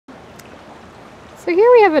So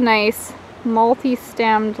here we have a nice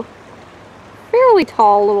multi-stemmed, fairly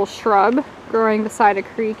tall little shrub growing beside a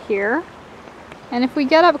creek here. And if we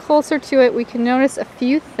get up closer to it, we can notice a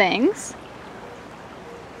few things.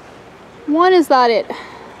 One is that it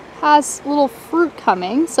has little fruit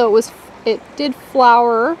coming, so it did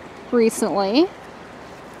flower recently.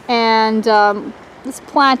 And this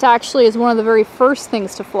plant actually is one of the very first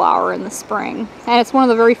things to flower in the spring. And it's one of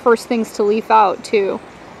the very first things to leaf out too.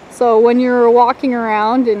 So when you're walking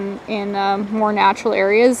around in more natural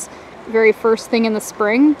areas, very first thing in the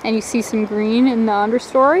spring, and you see some green in the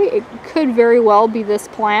understory, it could very well be this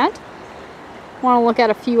plant. Want to look at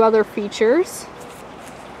a few other features.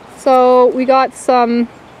 So we got some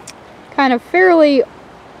kind of fairly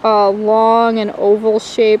long and oval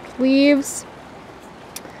shaped leaves.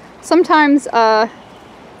 Sometimes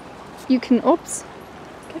you can, oops,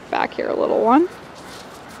 get back here a little one.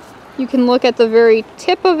 You can look at the very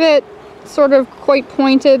tip of it, sort of quite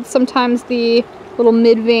pointed. Sometimes the little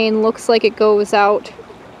mid-vein looks like it goes out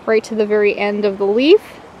right to the very end of the leaf.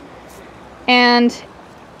 And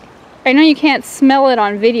I know you can't smell it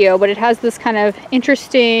on video, but it has this kind of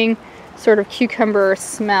interesting sort of cucumber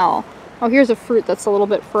smell. Oh, here's a fruit that's a little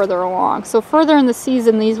bit further along. So further in the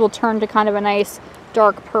season, these will turn to kind of a nice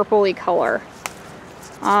dark purpley color.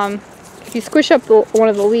 If you squish up one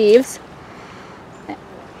of the leaves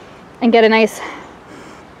and get a nice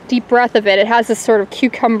deep breath of it, it has this sort of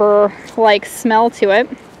cucumber-like smell to it.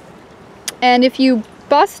 And if you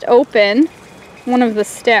bust open one of the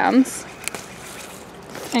stems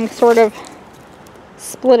and sort of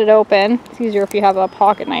split it open, it's easier if you have a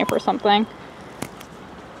pocket knife or something,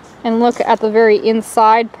 and look at the very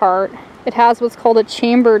inside part, it has what's called a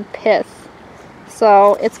chambered pith.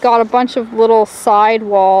 So it's got a bunch of little side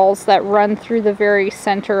walls that run through the very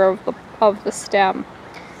center of the stem,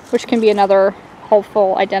 which can be another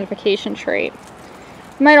helpful identification trait.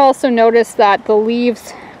 You might also notice that the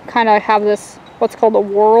leaves kind of have this what's called a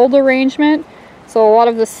whorled arrangement. So a lot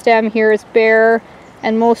of the stem here is bare,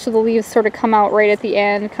 and most of the leaves sort of come out right at the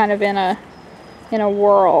end, kind of in a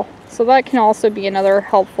whorl. So that can also be another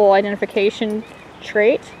helpful identification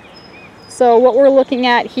trait. So what we're looking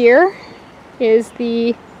at here is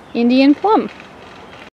the Indian plum.